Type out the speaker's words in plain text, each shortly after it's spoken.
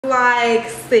like,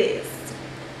 sis,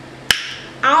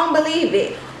 I don't believe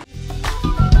it.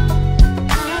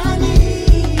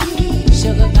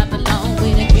 Sugar got the long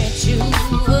way to get you.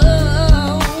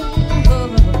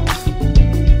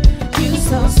 You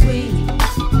so sweet.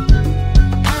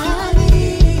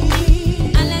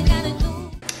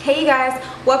 Hey you guys,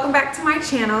 welcome back to my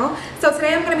channel. So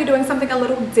today I'm going to be doing something a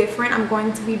little different. I'm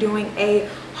going to be doing a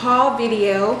haul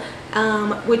video,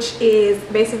 which is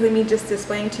basically me just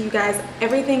displaying to you guys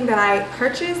everything that I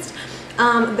purchased.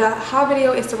 The haul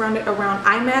video is surrounded around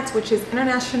Imats, which is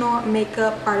International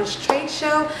Makeup Artist Trade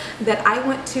Show that I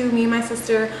went to. Me and my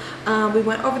sister, we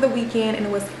went over the weekend and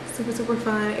it was super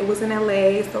fun. It was in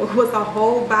LA, so it was a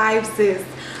whole vibe, sis.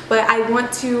 But I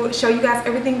want to show you guys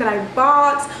everything that I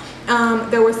bought.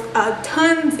 There was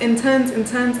tons and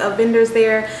tons of vendors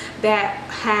there that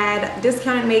had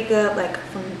discounted makeup, like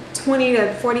from 20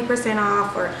 to 40%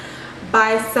 off, or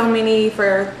buy so many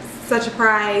for such a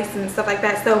price and stuff like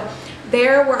that. So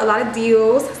there were a lot of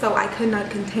deals, so I could not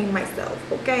contain myself,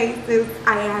 okay?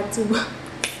 I had to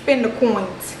spend the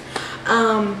coins.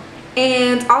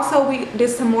 And also we did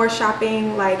some more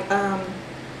shopping, like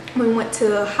we went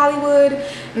to Hollywood,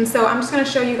 and so I'm just going to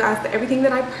show you guys everything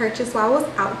that I purchased while I was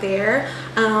out there.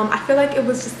 I feel like it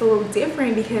was just a little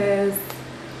different because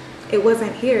it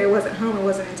wasn't here, it wasn't home, it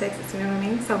wasn't in Texas, you know what I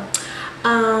mean? So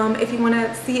if you want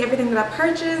to see everything that I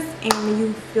purchased and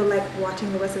you feel like watching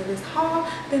the rest of this haul,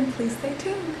 then please stay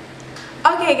tuned.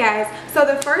 Okay guys, so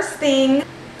the first thing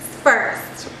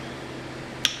first,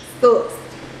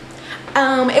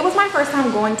 it was my first time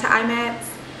going to Imats,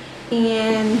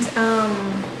 and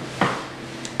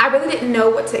I really didn't know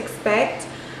what to expect,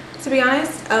 to be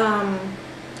honest.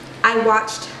 I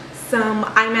watched some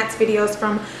Imats videos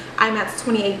from Imats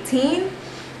 2018,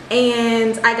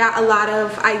 and I got a lot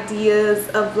of ideas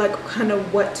of like kind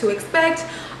of what to expect.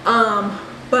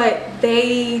 But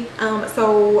they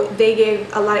they gave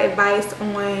a lot of advice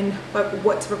on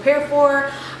what to prepare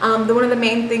for. One of the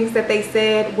main things that they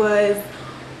said was,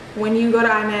 when you go to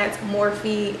Imats,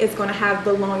 Morphe is going to have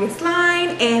the longest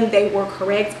line, and they were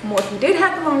correct. Morphe did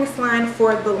have the longest line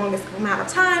for the longest amount of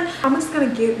time. I'm just going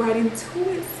to get right into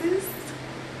it, sis.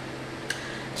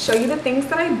 Show you the things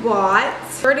that I bought.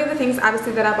 30 of the things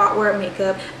obviously that I bought were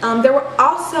makeup. There were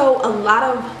also a lot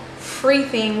of free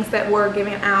things that were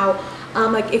given out.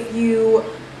 Like if you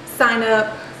sign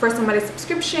up for somebody's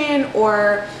subscription,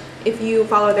 or if you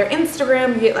follow their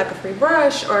Instagram, you get like a free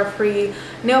brush or a free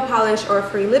nail polish or a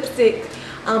free lipstick.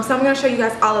 So I'm going to show you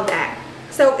guys all of that.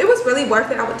 So it was really worth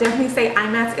it. I would definitely say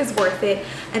Imats is worth it,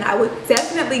 and I would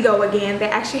definitely go again. They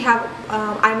actually have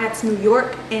Imats New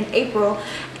York in April,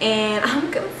 and I'm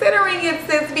considering it,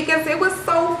 sis, because it was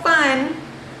so fun.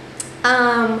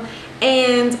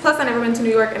 And plus I never been to New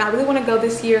York, and I really want to go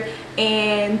this year,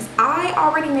 and I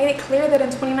already made it clear that in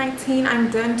 2019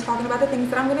 I'm done talking about the things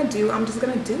that I'm going to do. I'm just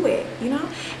going to do it, you know?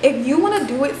 If you want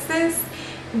to do it, sis,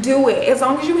 do it. As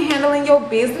long as you're handling your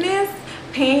business,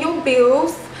 paying your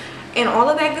bills, and all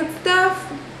of that good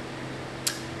stuff,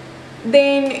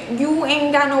 then you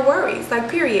ain't got no worries, like,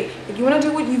 period. If you want to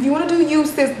do what, if you want to do you,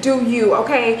 sis, do you,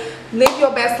 okay? Live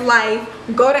your best life,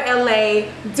 go to LA,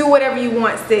 do whatever you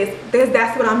want, sis.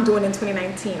 That's what I'm doing in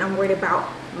 2019. I'm worried about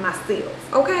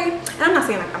myself, okay? And I'm not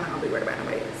saying like I'm not gonna be worried about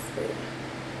nobody else,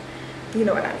 but you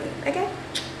know what I mean, okay?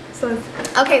 So,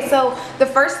 okay, so the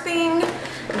first thing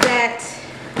that,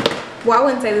 well, I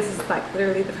wouldn't say this is like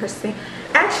literally the first thing.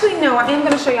 Actually, no, I am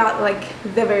going to show y'all like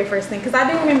the very first thing, because I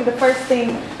do remember the first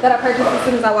thing that I purchased as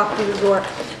soon as I walked through the door.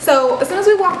 So as soon as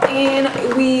we walked in,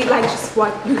 we like just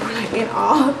walked, we were like in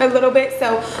awe a little bit.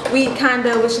 So we kind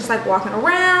of was just like walking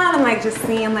around and like just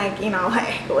seeing like, you know,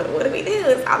 like what do we do?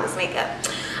 It's all this makeup.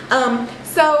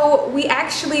 So we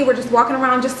actually were just walking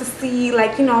around just to see,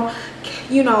 like, you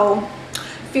know,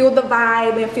 feel the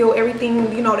vibe and feel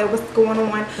everything, you know, that was going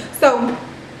on. So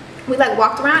we like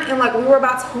walked around, and like we were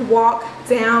about to walk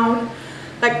down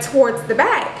like towards the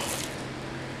back.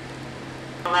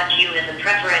 Select you as a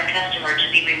preferred customer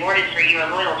to be rewarded for your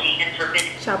loyalty and for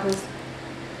business. Shop, please.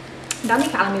 Don't be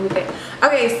calling me with it.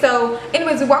 Okay, so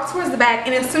anyways, we walked towards the back,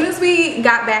 and as soon as we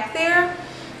got back there,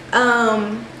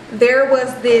 there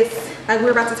was this, like, we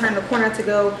were about to turn the corner to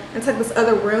go into this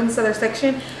other room, this other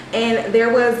section, and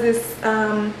there was this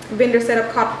vendor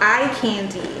setup called Eye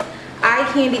Candy. Eye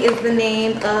Candy is the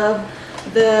name of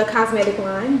the cosmetic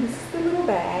line. This is the little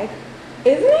bag.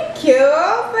 Isn't it cute,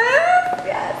 sis?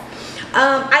 Yes.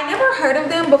 I never heard of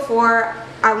them before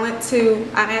I went to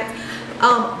Imats,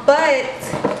 but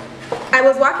I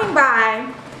was walking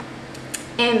by,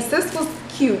 and sis was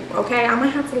cute, okay? I might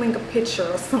have to link a picture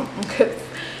or something, because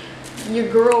your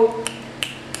girl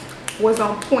was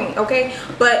on point, okay?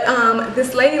 But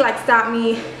this lady like stopped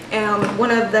me,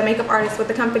 one of the makeup artists with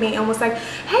the company, and was like,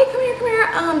 hey, come here,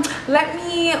 let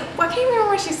me, well, I can't remember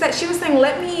what she said. She was saying,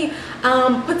 let me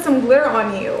put some glitter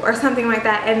on you or something like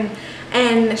that.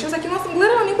 And she was like, you want some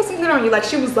glitter? Let me put some glitter on you. Like,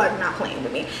 she was like not playing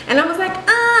with me. And I was like,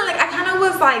 like I kind of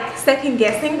was like second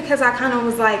guessing, because I kind of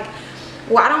was like,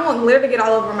 well, I don't want glitter to get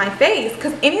all over my face,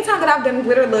 because anytime that I've done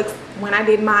glitter looks, when I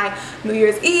did my New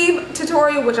Year's Eve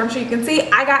tutorial, which I'm sure you can see,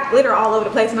 I got glitter all over the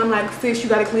place, and I'm like, sis, you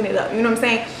gotta clean it up, you know what I'm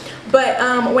saying?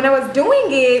 But when I was doing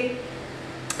it,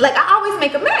 like, I always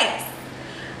make a mess.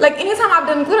 Like, anytime I've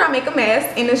done glitter, I make a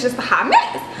mess, and it's just a hot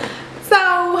mess.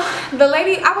 So the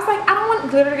lady, I was like, I don't want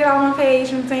glitter to get all on my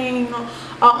face, you know what I'm saying,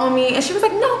 on me. And she was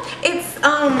like, no, it's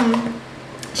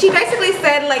she basically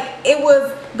said like it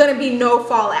was gonna be no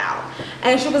fallout,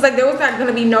 and she was like, there was not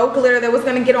gonna be no glitter that was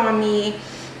gonna get on me.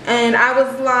 And I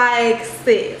was like,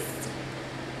 sis,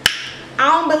 I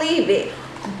don't believe it.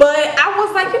 But I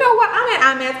was like, you know what, I'm at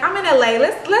Imats, I'm in LA,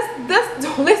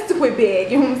 let's do it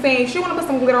big, you know what I'm saying? If she want to put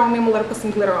some glitter on me, I'm gonna let her put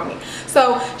some glitter on me.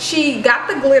 So she got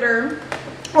the glitter.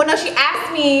 Well, no, she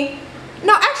asked me,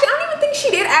 no, actually I don't even think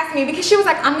she did ask me, because she was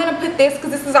like, I'm gonna put this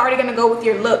because this is already gonna go with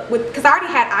your look, because I already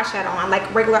had eyeshadow on,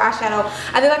 like regular eyeshadow.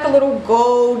 I did like a little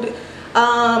gold,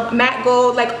 matte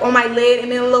gold, like on my lid,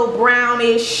 and then a little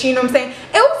brownish, you know what I'm saying?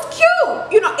 It was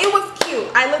cute, you know, it was cute.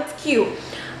 I looked cute.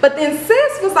 But then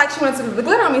sis was like, she wanted to do the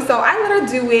glitter on me, so I let her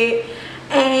do it.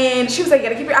 And she was like, you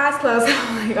gotta keep your eyes closed.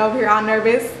 I'm like over here all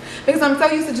nervous, because I'm so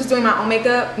used to just doing my own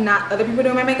makeup, not other people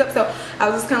doing my makeup. So I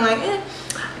was just kind of like, eh.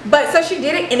 But so she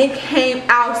did it, and it came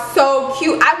out so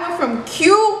cute. I went from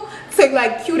cute to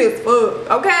like cute as fuck,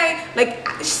 okay? Like,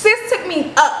 sis took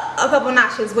me up a couple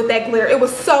notches with that glitter. It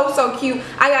was so cute.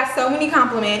 I got so many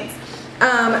compliments.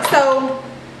 So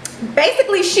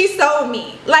basically she sold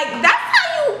me. Like, that's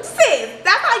how you, sis,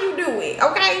 that's how you do it,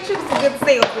 okay? She was a good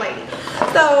sales lady.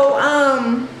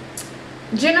 So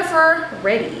Jennifer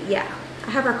Reddy, yeah,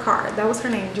 I have her card. That was her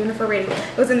name, Jennifer Reddy.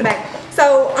 It was in the back.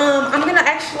 So I'm gonna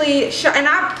actually show, and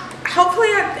hopefully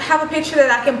I have a picture that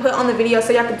I can put on the video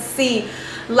so y'all can see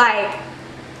like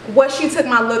what she took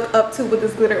my look up to with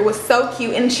this glitter. It was so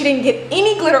cute, and she didn't get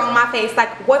any glitter on my face,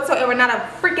 like whatsoever, not a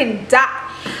freaking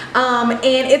dot. And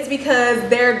it's because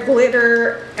their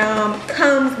glitter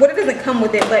comes, well, it doesn't come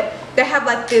with it, but they have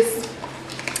like this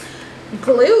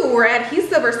glue or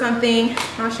adhesive or something.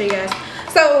 I'll show you guys.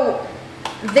 So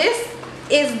this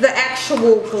is the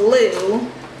actual glue.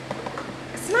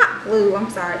 It's not glue, I'm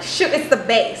sorry. It's the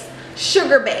base,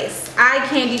 sugar base, eye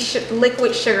candy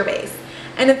liquid sugar base,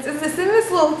 and it's in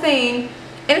this little thing,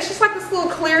 and it's just like this little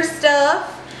clear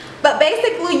stuff. But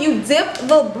basically you dip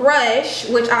the brush,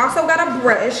 which I also got a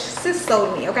brush, sis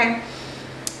sold me, okay?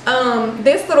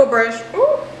 This little brush,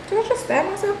 oh, did I just stab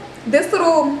myself? This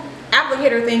little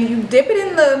applicator thing, you dip it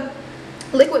in the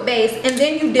liquid base, and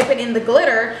then you dip it in the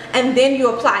glitter, and then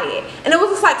you apply it. And it was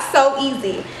just like so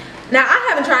easy. Now I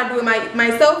haven't tried to do it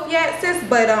myself yet, sis,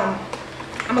 but I'm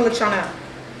gonna let y'all know.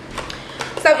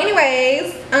 So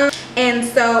anyways, and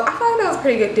so I thought that was a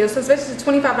pretty good deal. So it's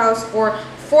basically $25 for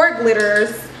 4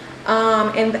 glitters,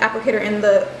 and the applicator and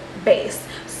the base.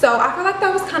 So I feel like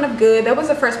that was kind of good. That was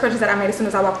the first purchase that I made as soon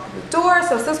as I walked through the door.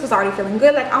 So sis was already feeling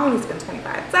good, like I only spent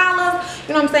 $25,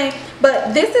 you know what I'm saying?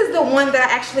 But this is the one that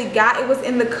I actually got. It was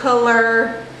in the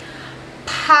color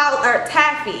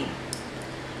taffy.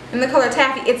 In the color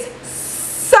taffy. It's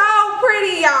so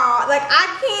pretty, y'all. Like, I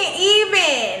can't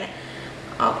even.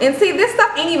 Oh, and see, this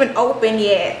stuff ain't even open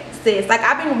yet, sis. Like,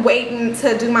 I've been waiting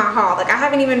to do my haul. Like, I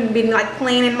haven't even been like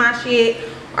planning my shit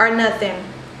or nothing.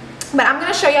 But I'm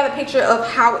gonna show y'all the picture of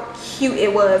how cute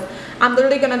it was. I'm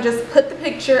literally gonna just put the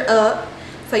picture up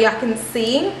so y'all can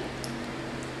see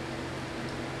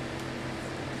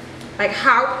like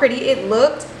how pretty it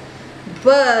looked.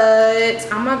 But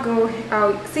I'm gonna go,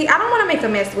 oh, see, I don't want to make a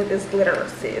mess with this glitter,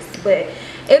 sis, but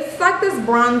it's like this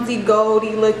bronzy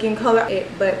goldy looking color,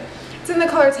 but it's in the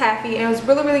color taffy, and it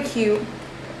was really cute.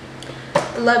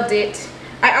 Loved it.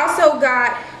 I also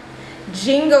got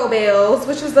Jingle Bells,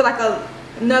 which is like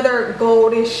another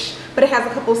goldish, but it has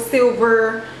a couple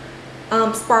silver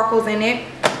sparkles in it.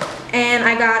 And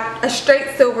I got a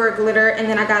straight silver glitter, and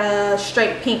then I got a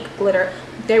straight pink glitter.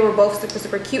 They were both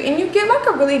super cute, and you get like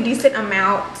a really decent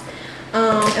amount.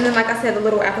 And then, like I said, the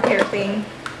little applicator thing.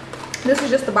 This was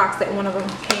just the box that one of them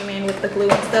came in with the glue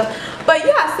and stuff. But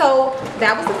yeah, so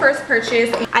that was the first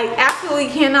purchase. I absolutely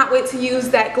cannot wait to use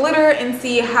that glitter and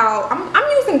see how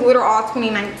I'm using glitter all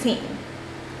 2019,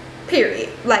 period.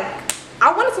 Like,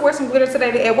 I wanted to wear some glitter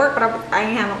today at work, but I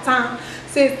ain't have no time,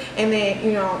 sis, and then,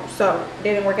 you know, so it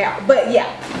didn't work out. But yeah,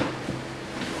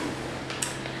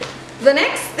 The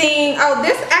next thing, oh,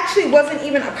 this actually wasn't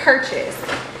even a purchase.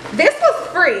 This was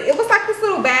free. It was like this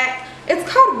little bag. It's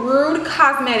called Rude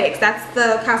Cosmetics. That's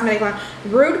the cosmetic line.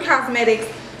 Rude Cosmetics.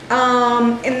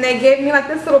 And they gave me like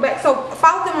this little bag. So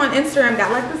follow them on Instagram.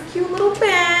 Got like this cute little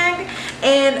bag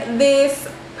and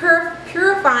this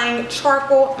purifying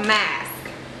charcoal mask.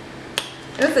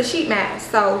 And it's a sheet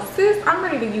mask. So sis, I'm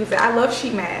ready to use it. I love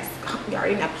sheet masks. You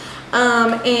already know.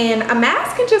 And a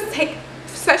mask can just take,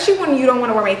 especially when you don't want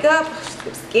to wear makeup,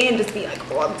 your skin just be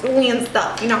like all dewy and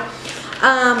stuff, you know.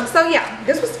 So yeah,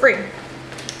 this was free.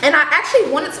 And I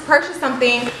actually wanted to purchase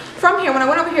something from here when I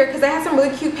went over here because they had some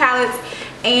really cute palettes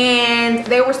and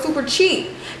they were super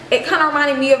cheap. It kind of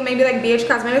reminded me of maybe like BH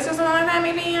Cosmetics or something like that,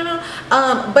 maybe, you know.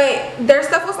 But their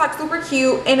stuff was like super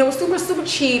cute and it was super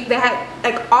cheap. They had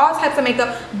like all types of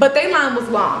makeup, but their line was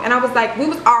long. And I was like, we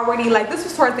was already like, this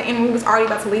was towards the end, we was already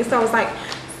about to leave. So I was like,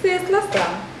 sis, let's go.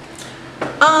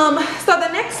 So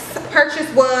the next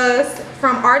purchase was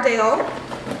from Ardell.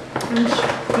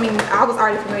 I mean, I was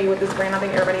already familiar with this brand. I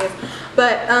think everybody is.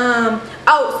 But,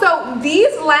 oh, so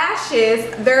these lashes,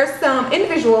 there's some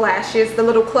individual lashes, the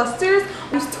little clusters.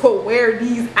 I used to wear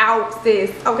these out,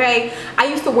 sis, okay? I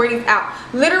used to wear these out.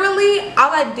 Literally,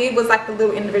 all I did was like the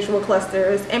little individual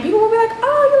clusters. And people would be like,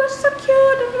 oh, your lashes are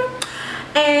cute.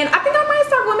 And I think I might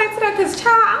start going back to that because,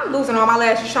 child, I'm losing all my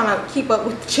lashes trying to keep up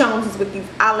with the Joneses with these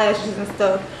eyelashes and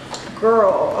stuff.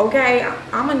 Girl, okay?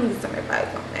 I'm going to need some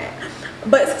advice on that.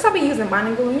 But since I've been using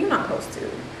bonding glue, you're not supposed to.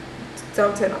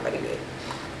 Don't tell nobody that.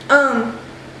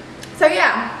 So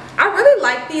yeah, I really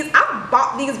like these. I've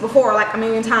bought these before like a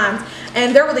million times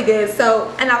and they're really good.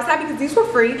 So, and I was happy because these were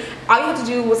free. All you had to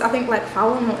do was, I think, like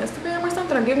follow them on Instagram or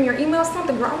something or give them your email or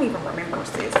something. Girl, I don't even remember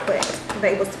sis, but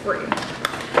they was free.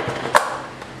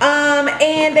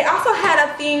 And they also had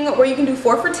a thing where you can do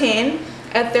 4 for 10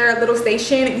 at their little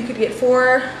station. You could get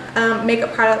 4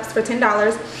 makeup products for $10.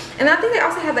 And I think they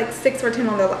also had like 6 for 10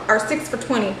 on their, or 6 for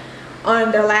 20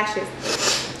 on their lashes.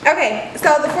 Okay,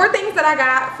 so the 4 things that I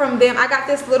got from them, I got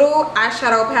this little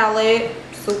eyeshadow palette,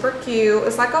 super cute.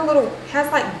 It's like a little,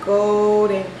 has like gold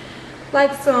and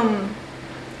like some,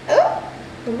 oh,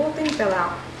 the little thing fell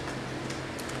out.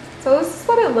 So this is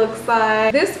what it looks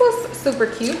like. This was super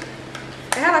cute.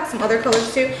 I had like some other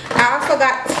colors too. I also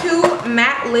got 2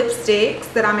 matte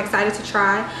lipsticks that I'm excited to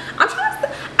try. I'm trying to,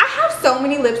 I have so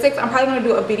many lipsticks. I'm probably gonna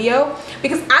do a video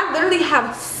because I literally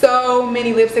have so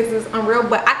many lipsticks. It's unreal,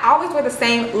 but I always wear the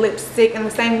same lipstick and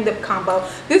the same lip combo.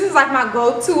 This is like my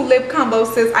go-to lip combo,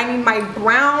 sis. I need my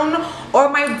brown or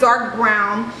my dark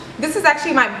brown. This is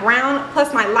actually my brown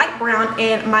plus my light brown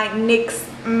and my NYX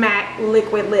matte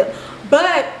liquid lip.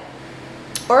 But,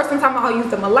 or sometimes I'll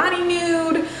use the Milani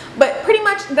nude. But pretty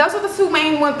much those are the 2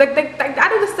 main ones. Like I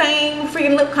do the same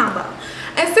freaking lip combo.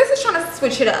 And sis is trying to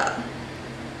switch it up.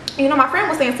 You know, my friend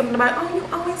was saying something about, oh, you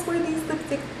always wear these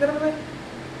lipsticks.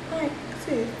 Like,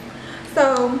 sis.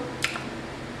 So,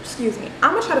 excuse me.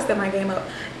 I'm gonna try to step my game up.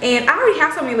 And I already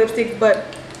have so many lipsticks,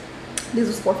 but this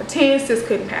was 4 for 10. Sis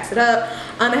couldn't pass it up.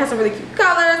 It has some really cute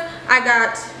colors. I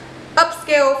got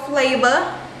Upscale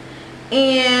Flavor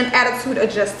and Attitude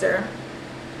Adjuster.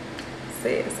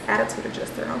 Sis, Attitude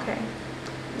Adjuster. Okay,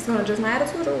 it's gonna adjust my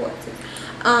attitude or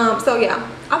what? So yeah,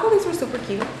 I thought these were super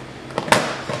cute.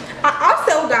 I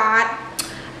also got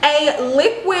a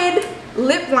liquid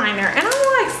lip liner and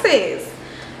I'm like, sis,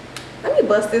 let me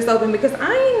bust this open because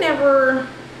I ain't never,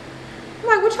 I'm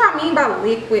like, what y'all mean by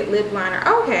liquid lip liner?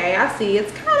 Okay, I see.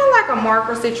 It's kind of like a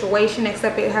marker situation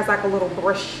except it has like a little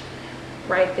brush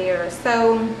right there.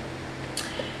 So,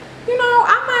 you know,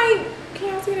 I might,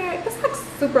 can y'all see that? It's like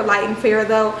super light and fair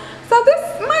though. So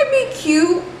this might be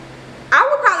cute. I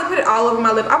would probably put it all over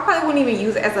my lip. I probably wouldn't even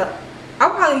use it as a, I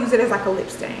would probably use it as like a lip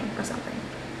stain or something.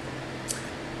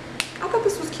 I thought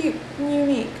this was cute and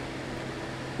unique.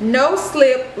 No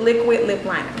Slip liquid lip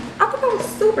liner. I thought that was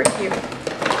super cute.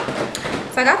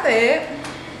 So I got that.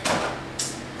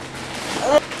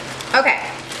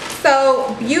 Okay,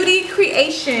 so Beauty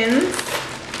Creations.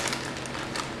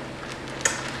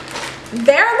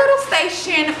 Their little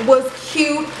station was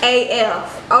cute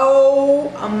AF.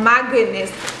 Oh my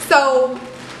goodness. So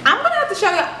I'm gonna have to show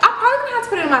you. I'm probably gonna have to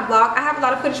put it in my vlog. I have a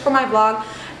lot of footage for my vlog,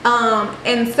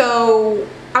 and so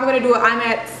I'm gonna do an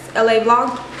Imats LA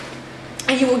vlog,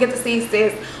 and you will get to see,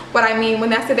 sis, what I mean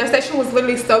when I said their station was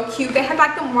literally so cute. They had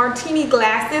like the martini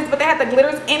glasses, but they had the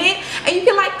glitters in it, and you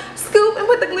can like scoop and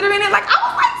put the glitter in it. Like I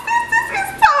was like, sis, this is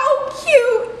so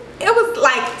cute. It was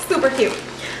like super cute.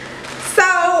 So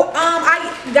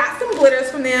I got some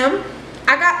glitters from them.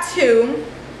 I got 2,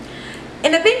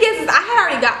 and the thing is I had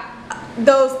already got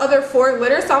those other 4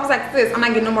 glitters, so I was like, sis, I'm not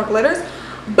getting no more glitters.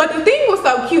 but the thing was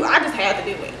so cute, I just had to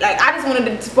do it. Like, I just wanted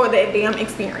it for that damn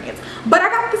experience. But I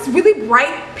got this really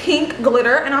bright pink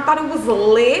glitter, and I thought it was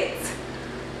lit.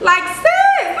 Like,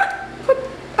 sis,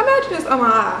 imagine this on my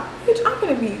eye. Bitch, I'm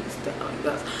gonna be stuck on you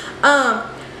guys.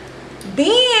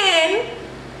 Then,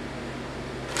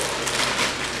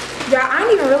 y'all, I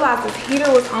didn't even realize this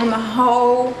heater was on the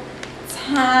whole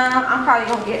time. I'm probably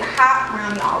gonna get hot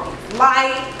around all these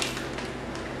lights.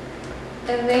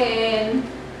 And then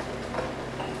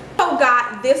I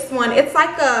got this one. It's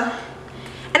like a,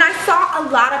 and I saw a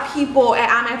lot of people at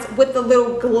Imats with the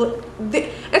little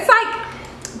it's like,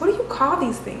 what do you call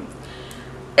these things?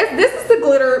 This is the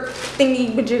glitter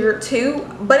thingy majigger too,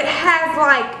 but it has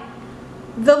like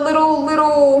the little,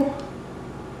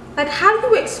 like, how do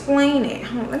you explain it?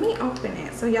 Hold on, let me open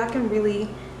it so y'all can really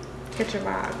get your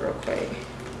vibe real quick.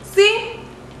 See?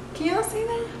 Can y'all see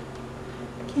that?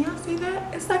 Can y'all see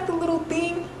that? It's like the little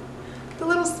thing, the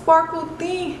little sparkle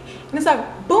thing. And it's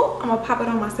like, boom, I'm gonna pop it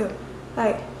on myself.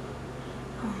 Like,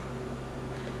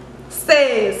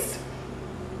 says,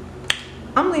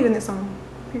 I'm leaving this on,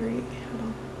 period. Hold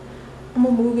on. I'm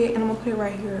gonna move it and I'm gonna put it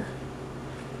right here.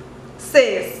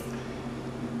 Says,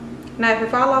 now if it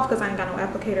fall off because I ain't got no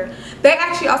applicator. They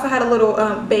actually also had a little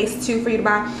base too for you to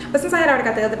buy. But since I had already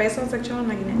got the other base, I was like, chill, I'm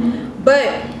not getting it. But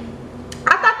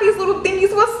I thought these little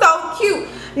thingies was so cute.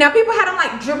 Now people had them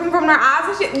like dripping from their eyes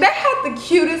and shit. They had the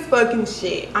cutest fucking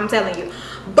shit, I'm telling you.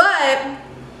 But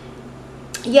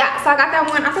yeah, so I got that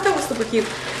one. I thought that was super cute.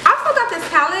 I also got this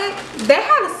palette. They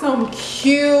had some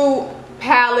cute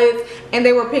palettes and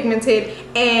they were pigmented,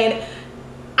 and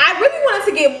I really wanted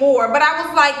to get more, but I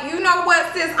was like, you know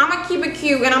what, sis, I'm gonna keep it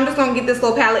cute and I'm just gonna get this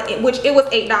little palette, which it was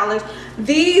 $8.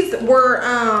 These were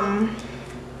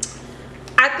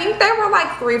I think they were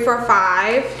like 3 for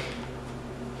 $5.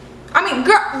 I mean,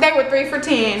 girl, they were 3 for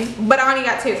 $10, but I only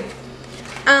got 2.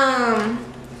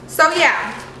 So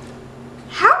yeah,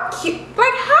 how cute,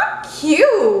 like, how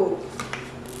cute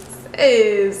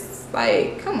is,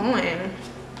 like, come on.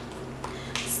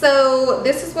 So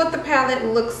this is what the palette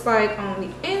looks like on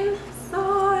the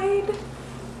inside.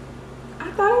 I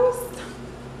thought it was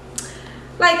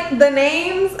like the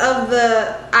names of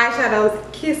the eyeshadows: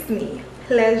 Kiss Me,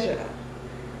 Pleasure,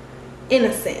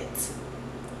 Innocent,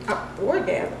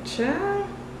 Orgasm, Child,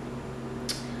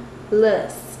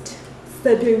 Lust,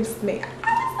 Seduce Me.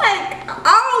 I was like,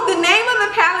 oh, the name of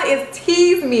the palette is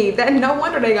Tease Me. That, no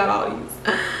wonder they got all these,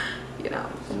 you know,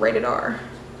 rated R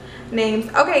names.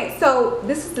 Okay, so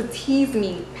this is the Tease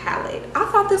Me palette. I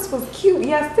thought this was cute.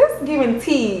 Yes, this is giving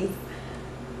tease.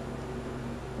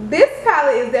 This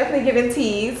palette is definitely giving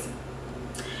tease,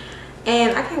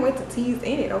 and I can't wait to tease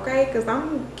in it, okay? Because I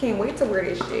can't wait to wear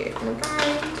this shit,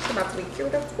 okay? It's about to be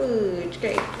cute as fudge,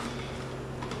 okay?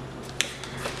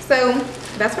 So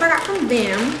that's what I got from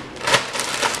them.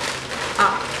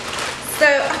 So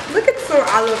look at this little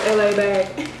I Love LA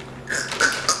bag.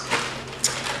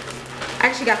 I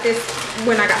actually got this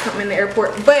when I got something in the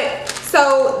airport. But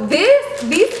so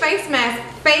these face masks,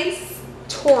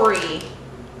 Facetory,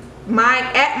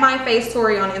 at my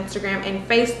Facetory on Instagram, and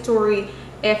Facetory,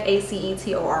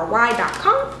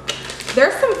 FACETORY.com.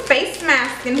 There's some face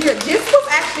masks in here. This was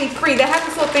actually free. They have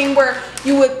this little thing where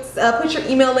you would put your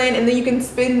email in, and then you can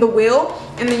spin the wheel,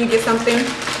 and then you get something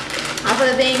off of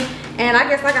the thing. And I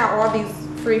guess I got all these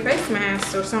free face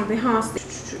masks or something, huh?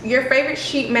 Your favorite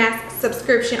sheet mask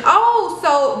subscription. Oh,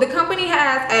 so the company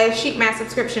has a sheet mask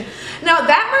subscription. Now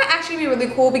that might actually be really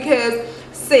cool because,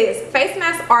 sis, face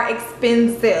masks are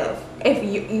expensive, if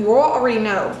you all already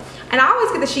know. And I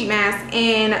always get the sheet mask,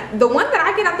 and the one that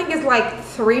I get, I think, is like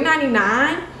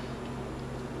 $3.99.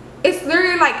 It's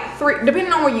literally like $3,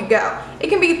 depending on where you go. It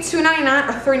can be $2.99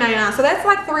 or $3.99. So that's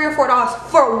like $3 or $4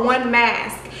 for one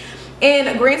mask.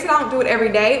 And granted, I don't do it every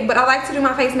day, but I like to do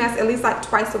my face mask at least like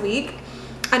twice a week.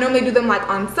 I normally do them like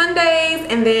on Sundays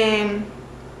and then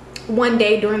one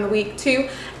day during the week too.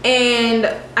 And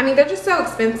I mean, they're just so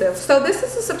expensive. So this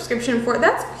is a subscription for,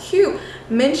 that's cute.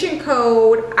 Mention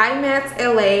code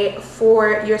IMATSLA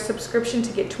for your subscription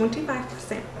to get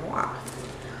 25% off.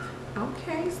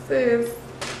 Okay, sis.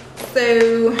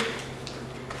 So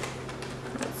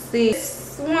let's see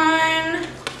this one,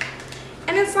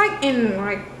 and it's like in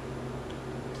like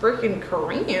freaking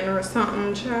Korean or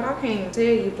something, child. I can't even tell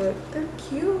you, but they're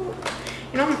cute. You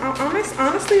know, I'm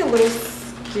honestly a little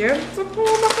scared to pull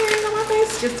my hand on my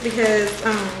face just because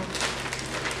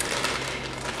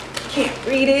can't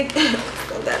read it.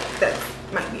 So that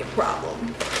might be a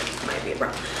problem. Might be a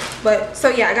problem. But so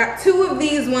yeah, I got 2 of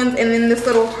these ones, and then this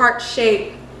little heart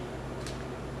shaped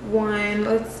one.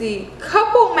 Let's see,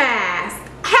 couple mask.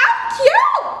 How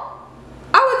cute!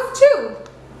 Oh, it's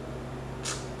 2.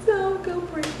 So go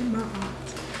for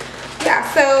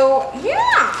so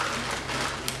yeah,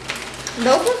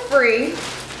 those were free.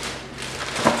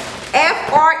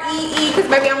 F-R-E-E, because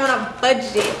baby, I'm on a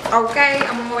budget, okay?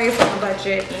 I'm always on a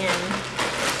budget, and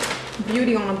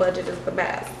beauty on a budget is the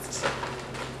best.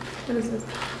 What is this?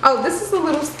 Oh, this is a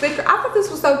little sticker. I thought this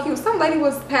was so cute. Some lady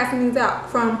was passing these out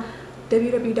from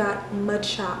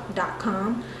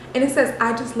www.mudshop.com, and it says,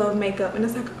 I just love makeup, and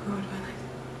it's like a girl.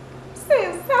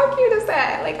 Sis, how cute is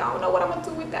that? Like, I don't know what I'm gonna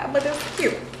do with that, but it's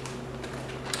cute.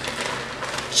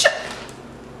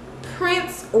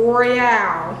 Prince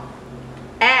Royale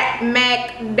at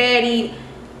Mac Daddy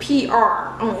PR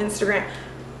on Instagram.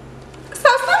 So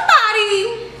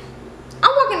somebody,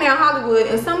 I'm walking down Hollywood,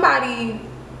 and somebody,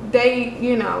 they,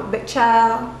 you know, the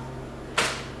child,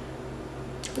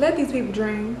 let these people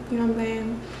dream, you know what I'm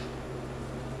saying?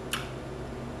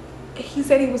 He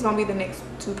said he was gonna be the next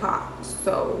Tupac,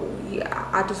 so yeah,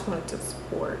 I just wanted to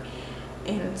support,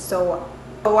 and so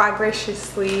I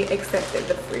graciously accepted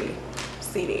the free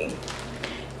CD.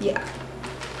 Yeah.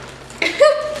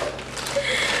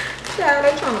 Child,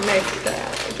 they're trying to make it,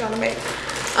 child. They're trying to make it.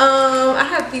 I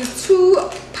have these 2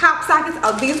 pop sockets.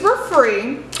 Oh, these were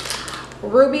free.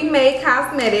 Ruby May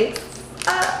Cosmetics.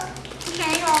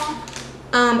 Hey y'all.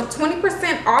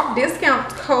 20% off discount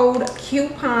code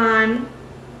coupon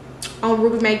on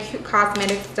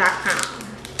RubyMayCosmetics.com.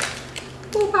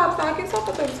 2 pop sockets. I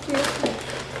thought that was cute.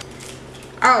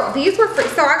 Oh, these were free.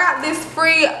 So I got this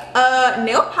free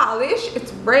nail polish.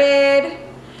 It's red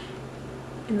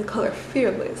in the color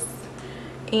Fearless,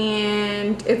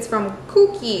 and it's from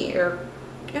Kookie, or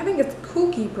I think it's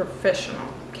Kookie Professional,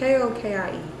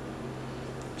 K-O-K-I-E.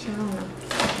 I don't know.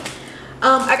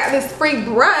 I got this free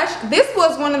brush. This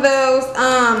was one of those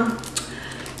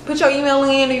put your email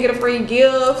in and you get a free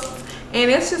gift, and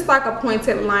it's just like a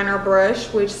pointed liner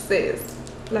brush, which says,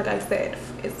 like I said,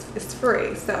 it's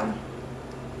free. So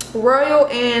Royal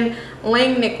and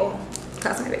Langnickel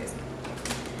Cosmetics.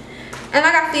 And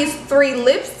I got these 3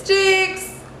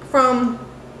 lipsticks from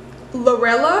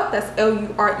Lurella, that's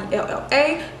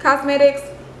L-U-R-E-L-L-A Cosmetics.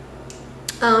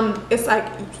 It's like,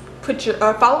 put your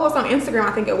follow us on Instagram,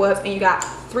 I think it was, and you got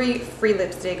 3 free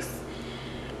lipsticks.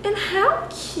 And how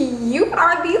cute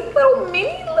are these little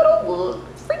mini little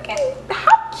freaking,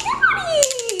 how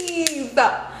cuties!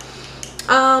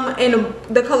 In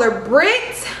the color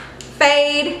Brit,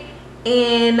 Fade,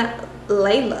 and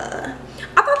Layla.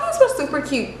 I thought these were super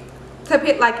cute to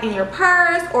put like in your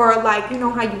purse, or like, you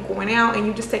know how you going out and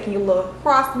you just taking your little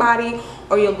crossbody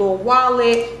or your little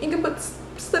wallet. You can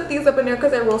slip these up in there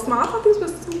because they're real small. I thought these were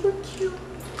super cute.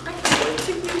 I can't wait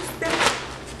to use them.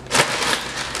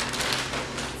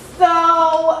 So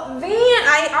then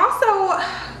I also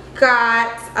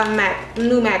got a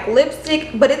new MAC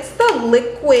lipstick, but it's the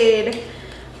liquid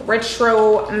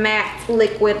retro matte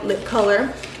liquid lip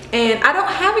color, and I don't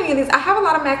have any of these. I have a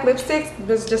lot of MAC lipsticks.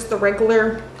 There's just the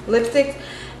regular lipsticks,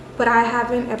 but I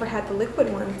haven't ever had the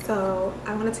liquid one, so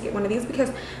I wanted to get one of these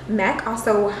because MAC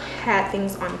also had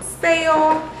things on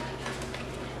sale.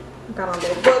 I got a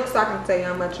little book so I can tell you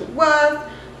how much it was.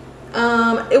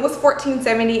 It was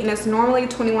 $14.70 and it's normally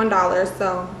 $21,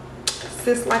 so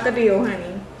sis like a deal,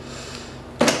 honey.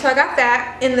 So I got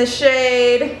that in the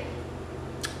shade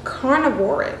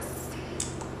Carnivorous.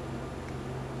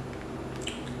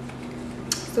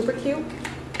 Super cute.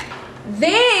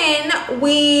 Then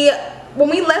when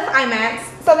we left Imats,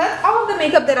 so that's all of the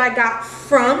makeup that I got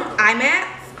from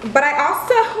Imats, but I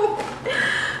also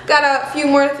got a few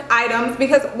more items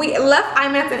because we left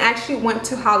Imats and actually went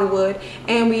to Hollywood,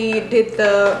 and we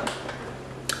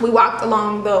walked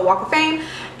along the Walk of Fame,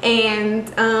 and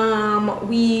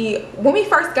when we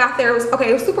first got there,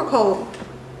 it was super cold.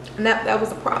 And that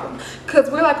was a problem,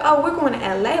 because we're like, oh, we're going to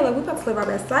LA, like we're about to live our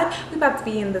best life, we about to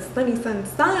be in the sunny sun,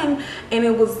 and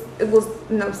it was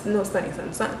no sunny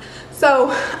sun.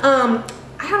 So I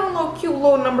had a little cute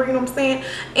little number, you know what I'm saying,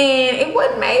 and it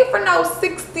wasn't made for no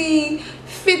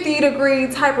 60-50 degree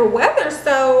type of weather.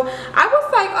 So I was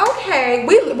like, okay,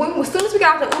 as soon as we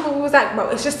got out the Uber, we was like, bro,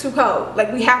 it's just too cold, like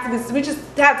we just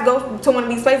have to go to one of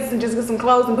these places and just get some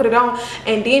clothes and put it on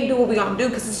and then do what we're gonna do,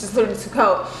 because it's just literally too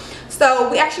cold. So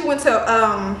we actually went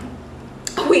to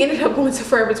we ended up going to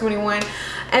Forever 21,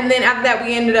 and then after that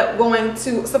we ended up going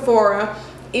to Sephora,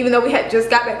 even though we had just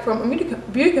got back from a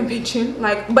beauty convention.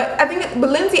 But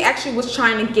Lindsay actually was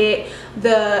trying to get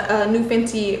the new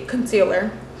Fenty concealer,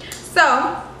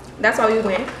 so that's why we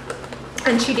went,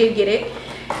 and she did get it.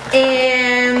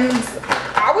 And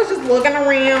I was just looking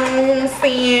around,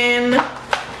 seeing.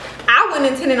 I wasn't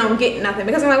intending on getting nothing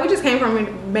because I'm like, we just came from a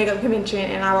makeup convention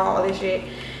and I bought all this shit,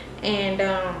 and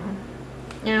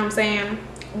you know what I'm saying,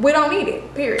 we don't need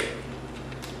it, period.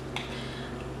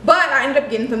 but I ended up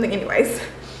getting something anyways.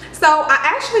 So I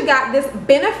actually got this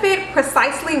Benefit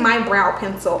Precisely My Brow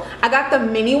Pencil. I got the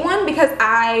mini one because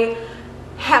I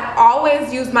have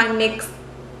always used my NYX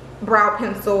brow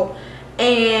pencil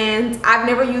and I've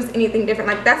never used anything different.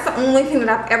 Like, that's the only thing that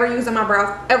I've ever used on my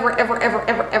brows,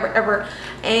 ever.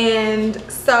 And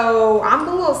so I'm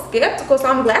a little skeptical, so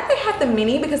I'm glad they had the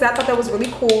mini because I thought that was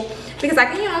really cool, because I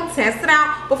can, you know, test it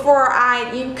out before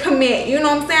I commit, you know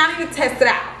what I'm saying? I need to test it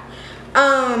out.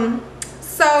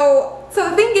 So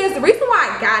the thing is, the reason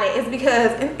why I got it is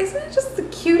because, and isn't it just the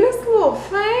cutest little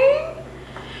thing?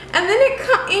 And then it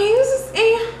comes,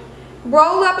 and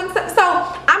roll up and stuff. So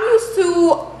I'm used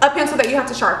to a pencil that you have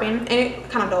to sharpen and it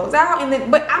kind of goes out, and then,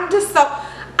 but I'm just so,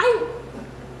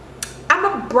 I'm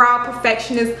a brow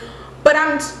perfectionist, but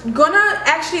I'm gonna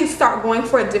actually start going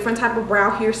for a different type of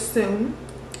brow here soon.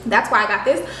 That's why I got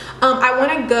this. I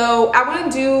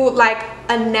want to do like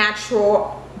a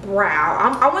natural brow.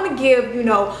 I want to give, you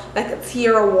know, like a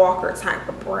Tiara Walker type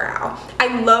of brow.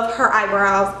 I love her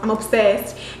eyebrows. I'm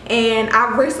obsessed, and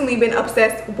I've recently been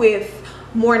obsessed with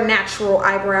more natural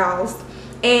eyebrows,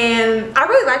 and I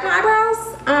really like my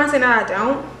eyebrows. I'm not saying that I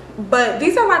don't, but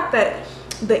these are like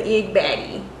the egg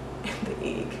baddie. The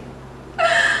egg.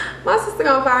 My sister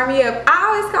gonna fire me up. I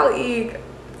always call it egg,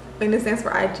 and it stands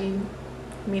for IG,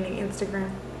 meaning Instagram.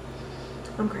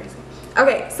 I'm crazy.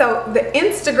 Okay, so the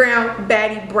Instagram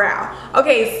baddie brow.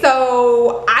 Okay,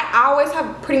 so I always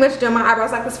have pretty much done my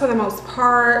eyebrows like this for the most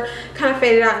part, kind of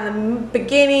faded out in the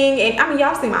beginning, and I mean,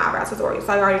 y'all see my eyebrows tutorial,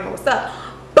 so you already know what's up.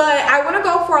 But I want to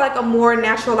go for like a more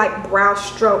natural, like brow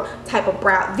stroke type of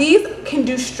brow. These can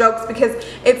do strokes because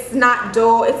it's not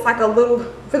dull, it's like a little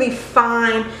really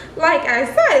fine, like I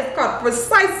said, it's called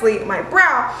Precisely My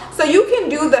Brow, so you can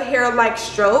do the hair like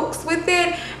strokes with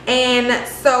it. And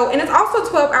it's also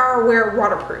 12-hour wear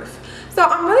waterproof, so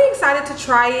I'm really excited to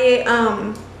try it.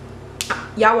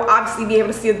 Y'all will obviously be able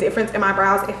to see a difference in my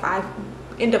brows if I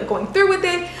end up going through with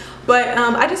it, but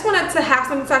I just wanted to have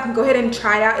something so I can go ahead and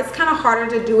try it out. It's kind of harder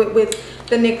to do it with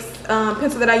the NYX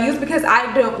pencil that I use, because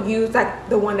I don't use like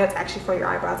the one that's actually for your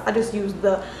eyebrows. I just use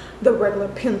the regular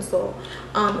pencil,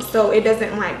 so it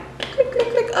doesn't like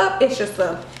click up. It's just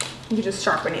you just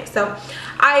sharpen it. So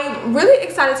I'm really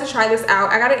excited to try this out.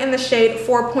 I got it in the shade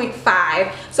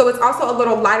 4.5, so it's also a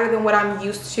little lighter than what I'm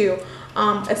used to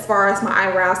as far as my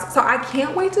eyebrows. So I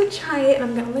can't wait to try it, and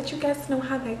I'm gonna let you guys know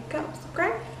how that goes.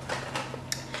 Okay,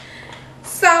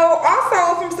 so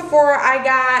also from Sephora I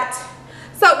got,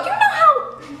 so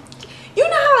you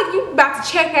know how like you about to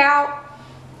check out,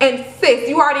 and sis,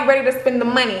 you already ready to spend the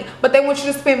money, but they want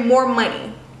you to spend more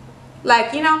money,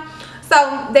 like, you know.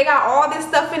 So they got all this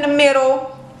stuff in the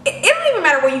middle. It don't even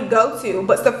matter where you go to,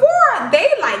 but Sephora,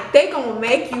 they gonna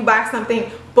make you buy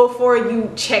something before you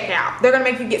check out. They're gonna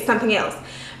make you get something else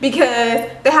because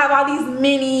they have all these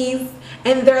minis,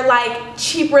 and they're like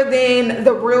cheaper than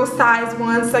the real size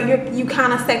ones, so you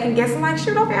kind of second guessing like,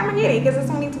 shoot, okay, I'm gonna get it because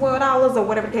it's only $12 or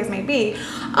whatever the case may be.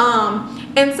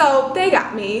 And so they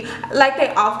got me like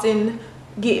they often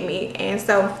get me, and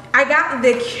so I got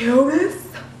the cutest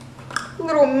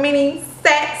little mini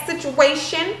set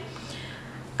situation.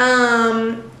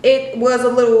 It was a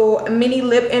little mini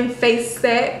lip and face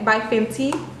set by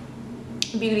Fenty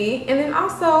Beauty, and then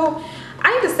also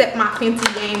I need to set my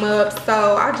Fenty game up,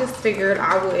 so I just figured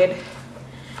I would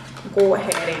go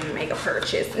ahead and make a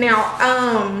purchase.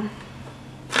 Now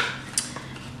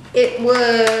it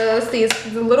was the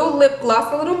little lip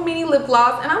gloss, a little mini lip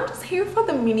gloss, and I'm just here for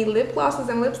the mini lip glosses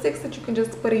and lipsticks that you can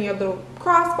just put in your little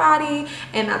crossbody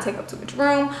and not take up too much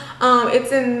room.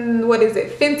 It's in, what is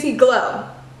it, Fenty Glow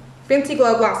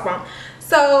Gloss Bomb.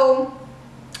 So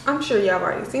I'm sure y'all have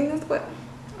already seen this, but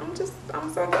I'm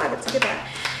so excited to get that.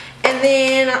 And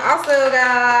then I also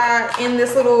got in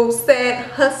this little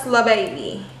set Hustler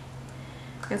Baby.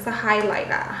 It's a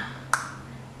highlighter.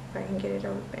 If I can get it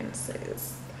open,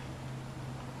 sis.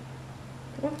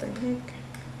 What the heck?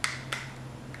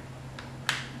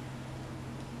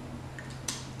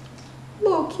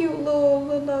 Little cute little.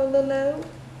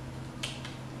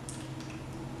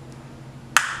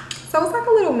 So it's like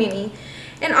a little mini.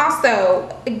 And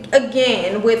also,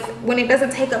 again, when it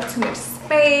doesn't take up too much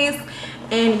space,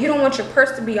 and you don't want your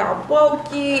purse to be all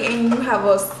bulky, and you have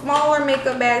a smaller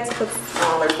makeup bag to put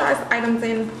smaller size items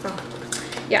in. So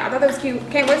yeah, I thought that was cute.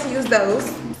 Can't wait to use those.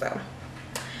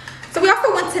 So we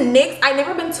also went to NYX. I've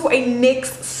never been to a NYX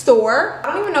store.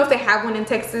 I don't even know if they have one in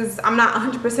Texas. I'm not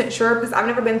 100% sure because I've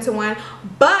never been to one,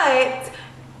 but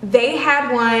they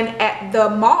had one at the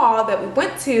mall that we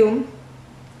went to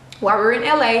while we were in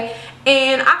LA.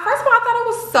 And first of all, I thought it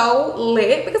was so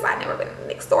lit because I've never been to a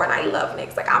NYX store, and I love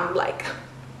NYX. Like, I'm like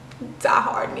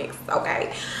die-hard NYX,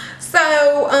 okay?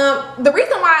 So the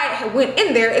reason why I went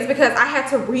in there is because I had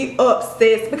to re-up,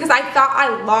 sis, because I thought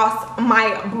I lost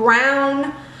my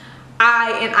brown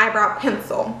eye and eyebrow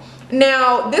pencil.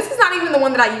 Now this is not even the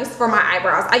one that I used for my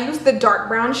eyebrows. I used the dark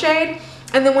brown shade,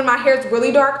 and then when my hair is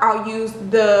really dark, I'll use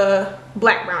the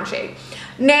black brown shade.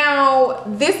 Now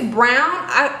this brown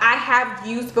I have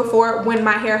used before when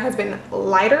my hair has been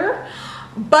lighter,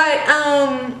 but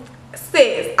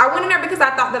sis, I went in there because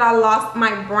I thought that I lost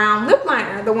my brown lip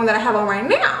liner, the one that I have on right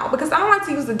now, because I don't like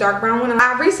to use the dark brown one.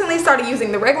 I recently started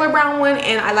using the regular brown one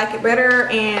and I like it better,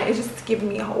 and it's just giving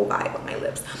me a whole vibe on my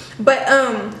lips. But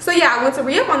so yeah, I went to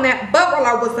re-up on that. But while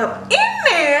I was up in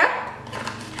there,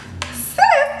 sis,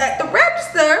 at the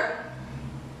register,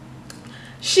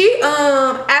 she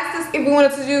asked us if we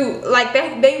wanted to do, like,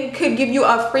 they could give you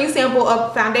a free sample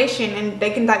of foundation, and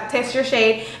they can like test your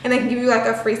shade, and they can give you like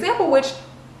a free sample, which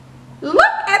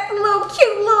look at the little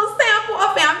cute little sample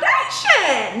of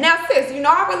foundation. Now sis, you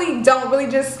know I don't really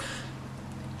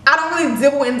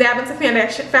dibble and dab into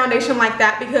foundation like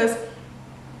that, because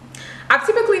I've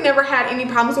typically never had any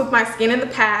problems with my skin in the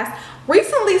past.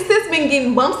 Recently, sis, been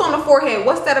getting bumps on the forehead.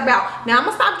 What's that about? Now I'm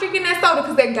gonna stop drinking that soda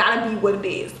because that gotta be what it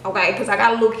is, okay? Because I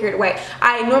got a little carried away.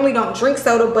 I normally don't drink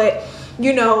soda, but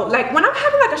you know, like when I'm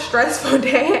having like a stressful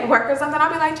day at work or something,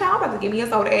 I'll be like, child, I'm about to give me a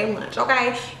soda at lunch,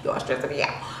 okay? You're stressing me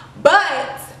out.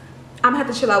 But I'm gonna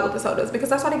have to chill out with the sodas because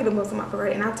that's why they get the bumps on my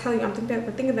forehead. And I'll tell you, I'm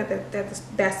thinking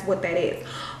that's what that is.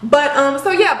 But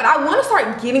so yeah, but I want to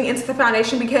start getting into the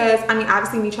foundation because I mean,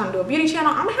 obviously me trying to do a beauty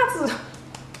channel, I'm gonna have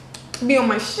to be on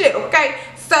my shit, okay?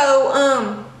 So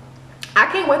I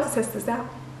can't wait to test this out.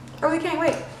 I really can't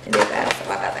wait. And there's that, so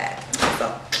about that.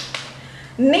 So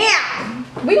now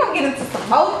we gonna get into some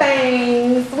more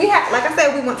things. We had, like I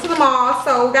said, we went to the mall,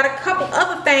 so we got a couple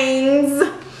other things.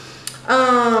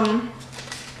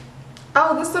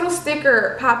 Oh, this little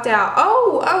sticker popped out.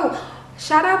 Oh,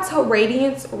 shout out to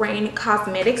Radiance Rain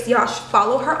Cosmetics. Y'all should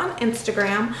follow her on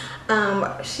Instagram.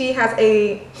 She has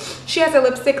a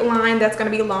lipstick line that's gonna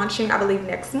be launching, I believe,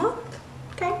 next month.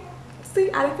 Okay, see,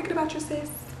 I didn't forget about your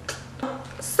sis.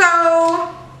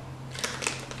 So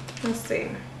let's see,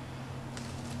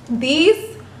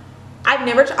 these I've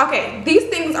never okay, these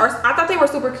things are, I thought they were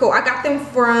super cool. I got them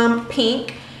from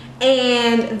Pink,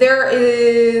 and there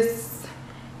is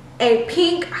a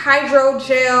pink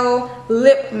hydrogel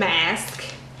lip mask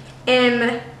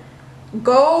and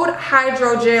gold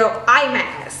hydrogel eye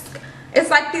mask. It's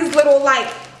like these little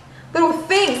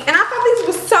things, and I thought these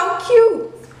were so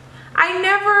cute. I've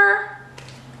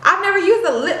never used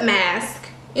a lip mask,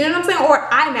 you know what I'm saying,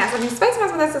 or eye mask. I mean, face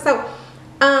mask with this. So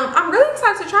I'm really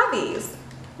excited to try these.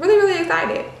 Really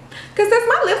excited, because since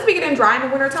my lips be getting dry in the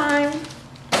winter time,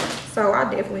 so I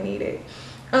definitely need it.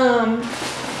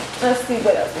 Let's see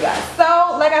what else we got.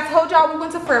 So like I told y'all, we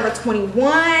went to Forever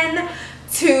 21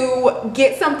 to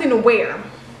get something to wear.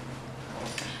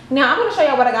 Now I'm gonna show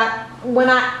y'all what I got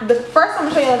first I'm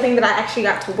gonna show y'all the thing that I actually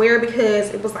got to wear, because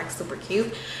it was like super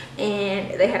cute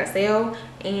and they had a sale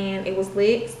and it was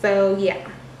lit. So yeah,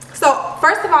 so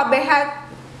first of all, they had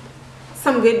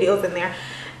some good deals in there,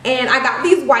 and I got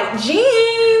these white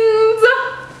jeans,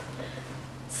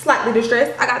 slightly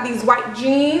distressed. I got these white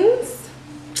jeans.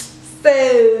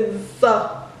 I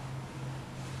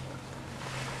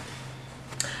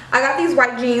got these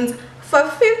white jeans for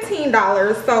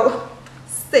 $15. So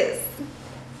sis,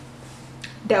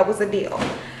 that was a deal.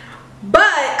 But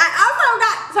I also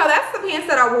got, so that's the pants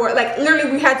that I wore. Like literally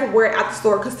we had to wear it at the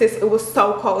store because sis, it was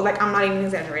so cold. Like I'm not even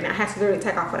exaggerating. I had to literally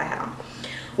take off what I had on,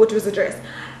 which was a dress.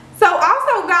 So I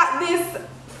also got this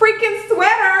freaking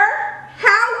sweater.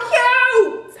 How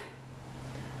cute!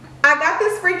 I got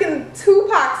this freaking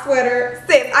Tupac sweater.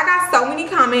 Sis, I got so many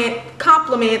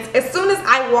compliments as soon as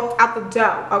I walked out the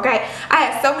door, okay? I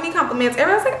had so many compliments.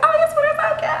 Everyone's like, oh, your sweater's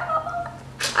so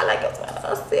cute. I like your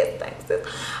sweater, sis. Thanks, sis.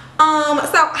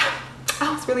 So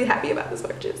I was really happy about this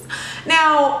purchase.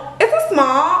 Now, it's a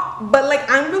small, but like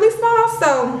I'm really small,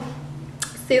 so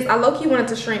sis, I low-key wanted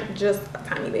to shrink just a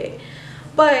tiny bit.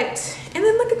 But, and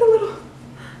then look at the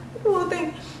little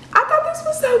thing. I thought this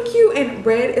was so cute, and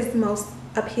red is the most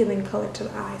appealing color to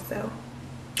the eye, so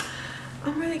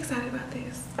I'm really excited about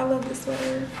this. I love this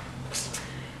sweater.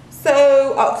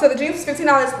 So so the jeans was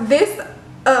 $15. This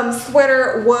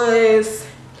sweater was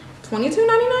 $22.99,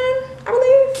 I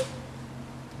believe.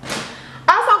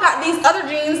 I also got these other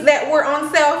jeans that were on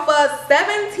sale for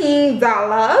 $17.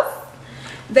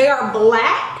 They are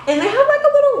black and they have like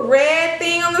a little red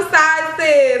thing on the side,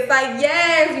 sis. Like,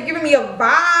 yes, you're giving me a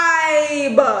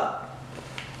vibe.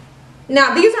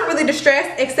 Now these aren't really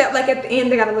distressed, except like at the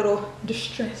end they got a little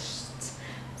distressed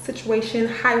situation,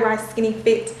 high-rise skinny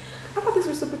fit. I thought these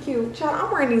were super cute. Child,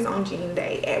 I'm wearing these on jean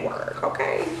day at work,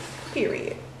 okay?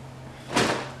 Period.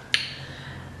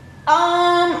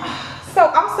 So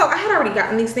also I had already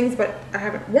gotten these things, but I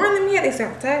haven't worn them yet. They still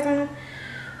have tags on them.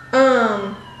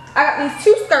 I got these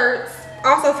 2 skirts,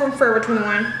 also from Forever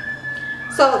 21.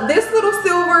 So this little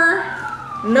silver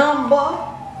number,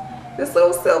 this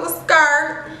little silver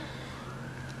skirt,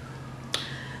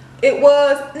 it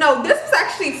was, no, this was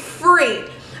actually free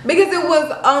because it was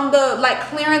on the like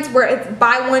clearance where it's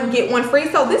buy one get one free.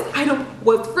 So this item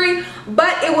was free,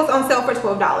 but it was on sale for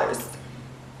 $12.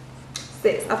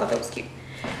 Sis, I thought that was cute.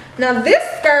 Now this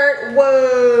skirt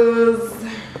was,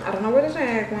 I don't know where the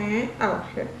tag went. Oh,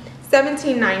 here,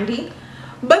 $17.90.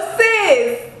 But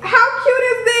sis, how cute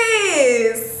is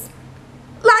this?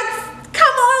 Like,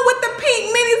 come on with the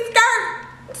pink mini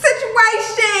skirt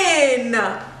situation.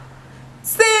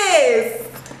 Sis,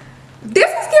 this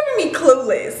is giving me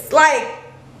Clueless. Like,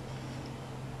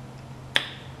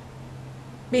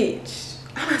 bitch,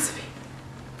 I must be.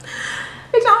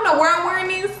 Bitch, I don't know where I'm wearing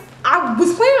these. I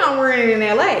was planning on wearing it in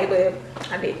LA, but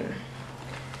I didn't.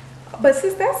 But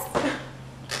sis, that's,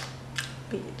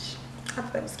 bitch, I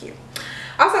thought that was cute.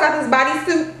 I also got this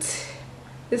bodysuit,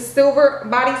 this silver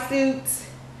bodysuit,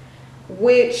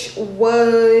 which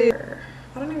was,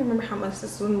 I don't even remember how much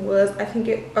this one was. I think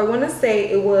I want to say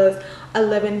it was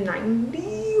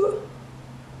 $11.90.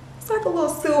 It's like a little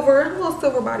silver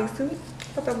bodysuit. I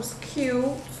thought that was cute.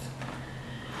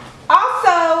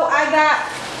 Also, I got,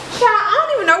 child, I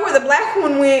don't even know where the black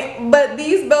one went, but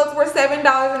these belts were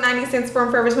 $7.90 from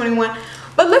Forever 21.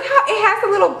 But look how it has a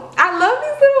little, I love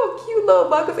these little cute little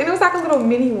buckles. And it was like a little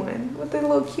mini one with a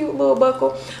little cute little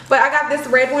buckle. But I got this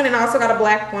red one and I also got a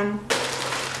black one.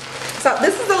 So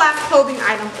this is the last clothing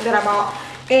item that I bought.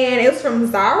 And it was from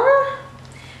Zara.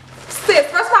 Sis,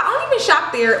 first of all, I don't even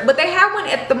shop there, but they had one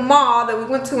at the mall that we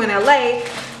went to in LA.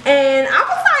 And I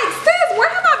was like, sis, where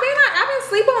have I been? I've been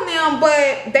asleep on them,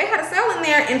 but they had a sale in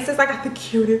there. And sis, I got the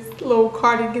cutest little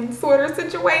cardigan sweater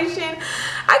situation.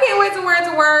 I can't wait to wear it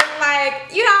to work.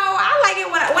 Like, you know, I like it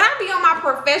when I be on my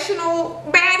professional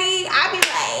baddie, I be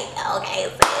like, okay,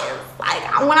 sis. Like,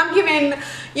 when I'm giving,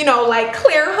 you know, like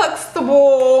Claire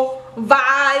Huxtable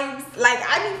vibes, like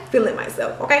I be feeling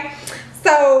myself, okay?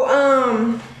 So,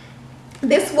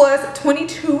 this was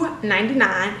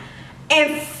 $22.99.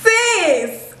 And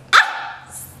sis,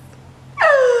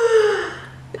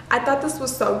 I thought this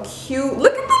was so cute.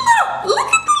 Look at the little, like, look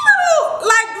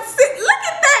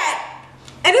at that.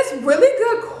 And it's really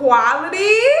good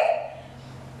quality.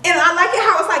 And I like it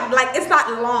how it's like it's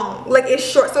not long, like it's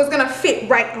short, so it's gonna fit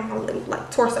right on my little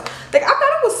like torso. Like I thought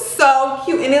it was so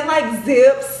cute, and it like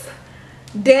zips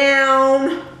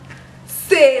down.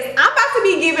 Sis, I'm about to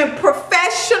be giving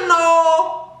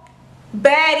professional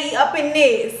baddie up in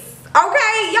this.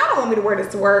 Okay, y'all don't want me to wear this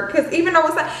to work, because even though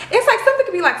it's like something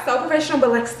could be like so professional but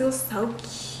like still so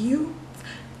cute.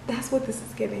 That's what this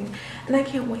is giving, and I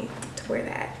can't wait to wear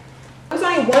that. There's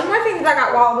only one more thing that I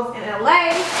got while I was in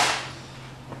LA,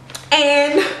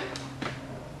 and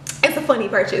it's a funny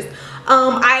purchase.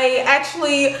 I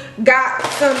actually got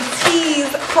some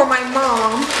teas for my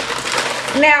mom.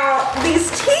 Now these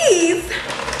teas,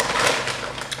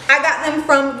 I got them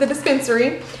from the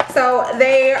Dispensary. So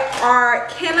they are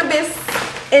cannabis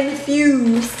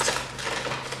infused,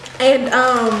 and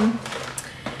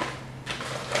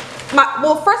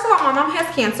well, first of all, my mom has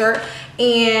cancer,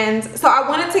 and so I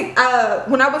wanted to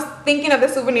when I was thinking of the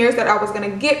souvenirs that I was gonna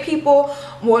get people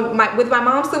with my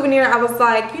mom's souvenir, I was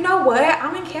like, you know what,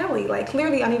 I'm in Cali, like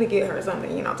clearly I need to get her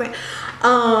something, you know what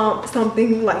I'm saying,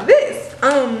 something like this.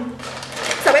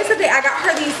 So basically I got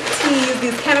her these teas,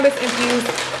 these cannabis infused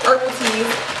herbal teas,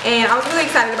 and I was really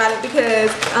excited about it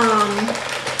because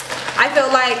I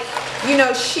felt like, you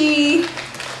know, she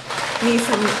needs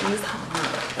some of these,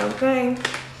 okay,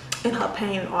 and her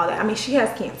pain and all that. I mean, she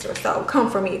has cancer, so come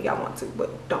for me if y'all want to,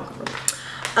 but don't come for me.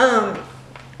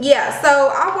 Yeah,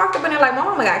 so I walked up in there like, my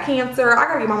mama got cancer, I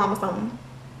gotta get my mama something,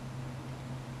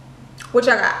 which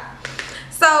I got.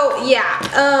 So yeah,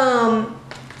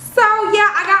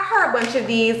 I got her a bunch of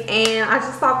these, and I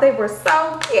just thought they were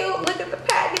so cute. Look at the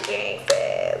packaging,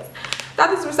 sis. Thought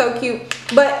these were so cute.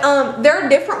 But there are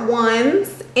different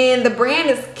ones, and the brand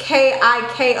is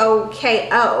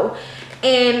Kikoko.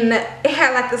 And it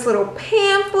had like this little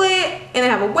pamphlet, and they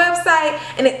have a website,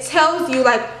 and it tells you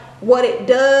like what it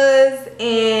does,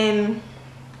 and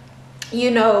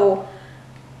you know,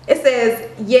 it says,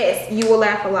 yes, you will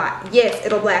laugh a lot. Yes,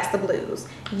 it'll blast the blues.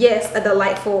 Yes, a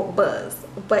delightful buzz,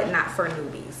 but not for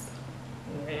newbies.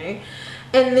 Okay.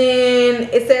 And then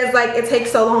it says like it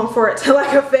takes so long for it to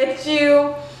like affect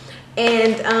you.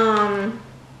 And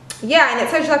yeah, and it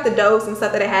tells you like the dose and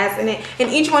stuff that it has in it, and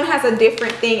each one has a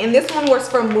different thing. And this one was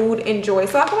for mood and joy,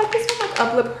 so I feel like this one like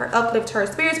uplift her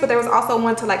spirits, but there was also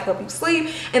one to like help you sleep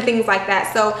and things like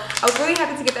that. So I was really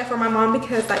happy to get that for my mom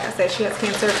because, like I said, she has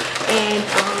cancer, and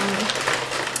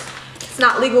it's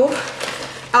not legal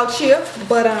out here,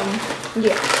 but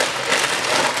yeah.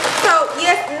 So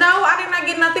yes, no, I did not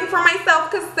get nothing for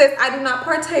myself because sis, I do not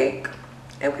partake.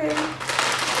 Okay,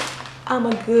 I'm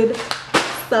a good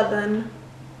Southern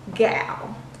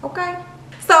gal. Okay,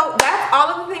 so that's all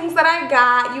of the things that I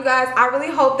got, you guys. I really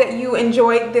hope that you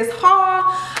enjoyed this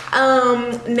haul.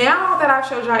 Now that I've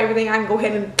showed y'all everything, I can go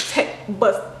ahead and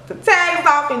bust the tags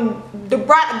off and the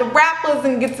wrappers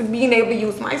and get to being able to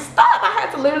use my stuff. I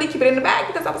had to literally keep it in the bag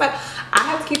because I was like, I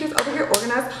have to keep this over here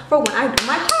organized for when I do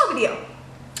my haul video.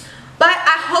 But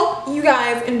I hope you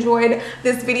guys enjoyed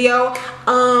this video.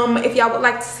 If y'all would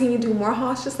like to see me do more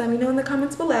hauls, just let me know in the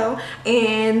comments below.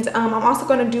 And I'm also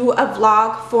going to do a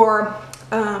vlog for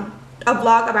about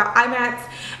Imats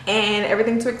and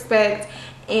everything to expect.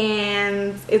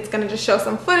 And it's going to just show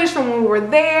some footage from when we were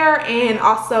there, and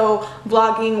also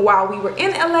vlogging while we were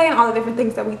in LA and all the different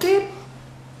things that we did.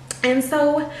 And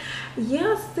so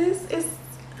yes, this is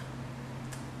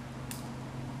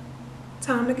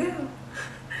time to go.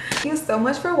 Thank you so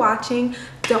much for watching.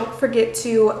 Don't forget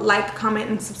to like, comment,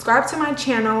 and subscribe to my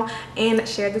channel, and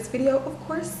share this video, of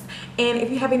course. And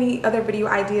if you have any other video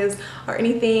ideas or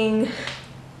anything,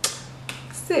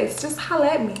 sis, just holla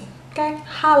at me, okay?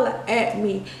 Holla at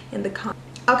me in the comments,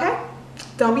 okay?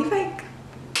 Don't be fake.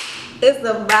 It's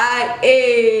a vibe,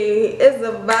 eh? It's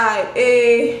a vibe,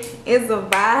 eh? It's a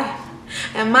vibe.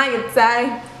 Am I your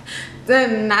type? The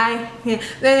night, yeah,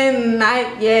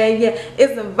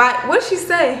 it's a vibe. What did she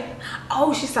say?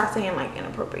 Oh, she starts saying like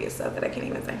inappropriate stuff that I can't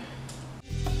even say.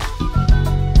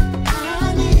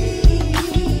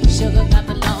 Sugar got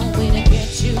the long way to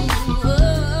get you.